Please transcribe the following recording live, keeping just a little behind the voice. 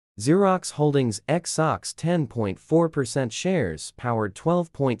Xerox Holdings Xerox 10.4% shares powered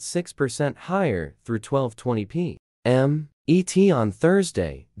 12.6% higher through 12:20 p.m. ET on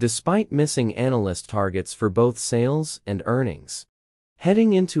Thursday, despite missing analyst targets for both sales and earnings.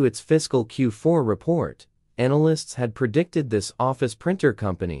 Heading into its fiscal Q4 report, analysts had predicted this office printer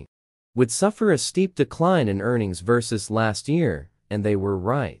company would suffer a steep decline in earnings versus last year, and they were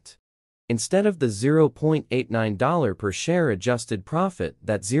right. Instead of the $0.89 per share adjusted profit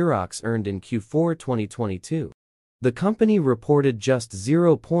that Xerox earned in Q4 2022, the company reported just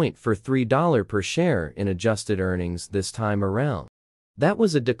 $0.43 per share in adjusted earnings this time around. That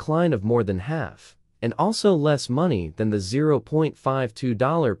was a decline of more than half, and also less money than the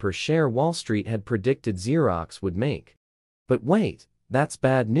 $0.52 per share Wall Street had predicted Xerox would make. But wait, that's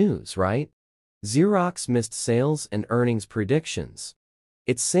bad news, right? Xerox missed sales and earnings predictions.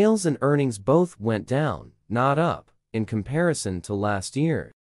 Its sales and earnings both went down, not up, in comparison to last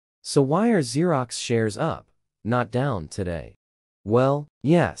year. So why are Xerox shares up, not down today? Well,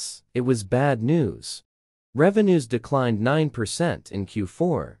 yes, it was bad news. Revenues declined 9% in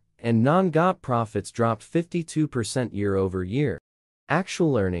Q4, and non-GAAP profits dropped 52% year-over-year.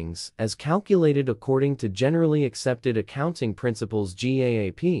 Actual earnings, as calculated according to Generally Accepted Accounting Principles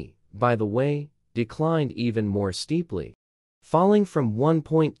GAAP, by the way, declined even more steeply, falling from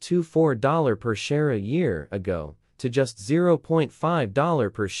 $1.24 per share a year ago to just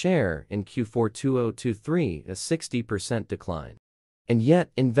 $0.5 per share in Q4 2023, a 60% decline. And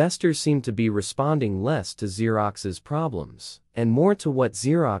yet, investors seem to be responding less to Xerox's problems, and more to what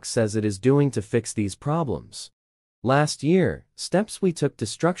Xerox says it is doing to fix these problems. Last year, steps we took to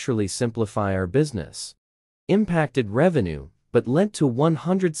structurally simplify our business impacted revenue, but led to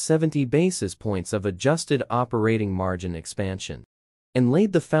 170 basis points of adjusted operating margin expansion, and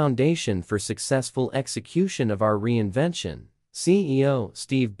laid the foundation for successful execution of our reinvention, CEO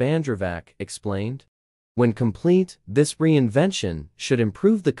Steve Bandrowczak explained. When complete, this reinvention should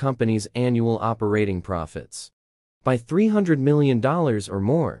improve the company's annual operating profits by $300 million or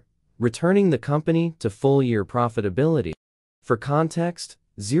more, returning the company to full-year profitability. For context,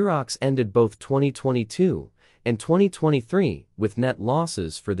 Xerox ended both 2022 and 2023 with net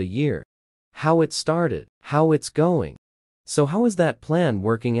losses for the year. How it started, how it's going. So how is that plan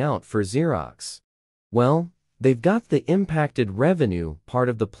working out for Xerox? Well, they've got the impacted revenue part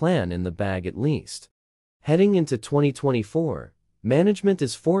of the plan in the bag at least. Heading into 2024, management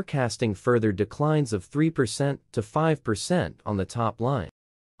is forecasting further declines of 3% to 5% on the top line.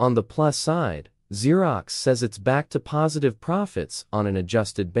 On the plus side, Xerox says it's back to positive profits on an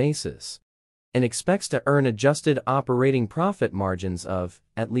adjusted basis, and expects to earn adjusted operating profit margins of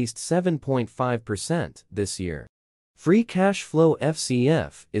at least 7.5% this year. Free cash flow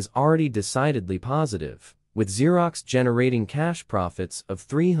FCF is already decidedly positive, with Xerox generating cash profits of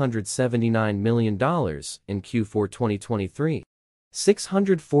 $379 million in Q4 2023,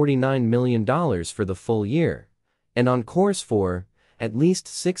 $649 million for the full year, and on course for at least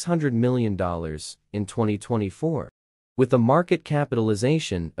 $600 million in 2024. With a market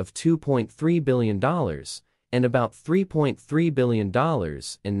capitalization of $2.3 billion and about $3.3 billion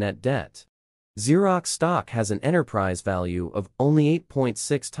in net debt. Xerox stock has an enterprise value of only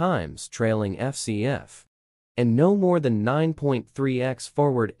 8.6 times trailing FCF, and no more than 9.3x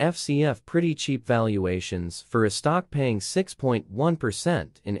forward FCF, pretty cheap valuations for a stock paying 6.1%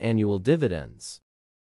 in annual dividends.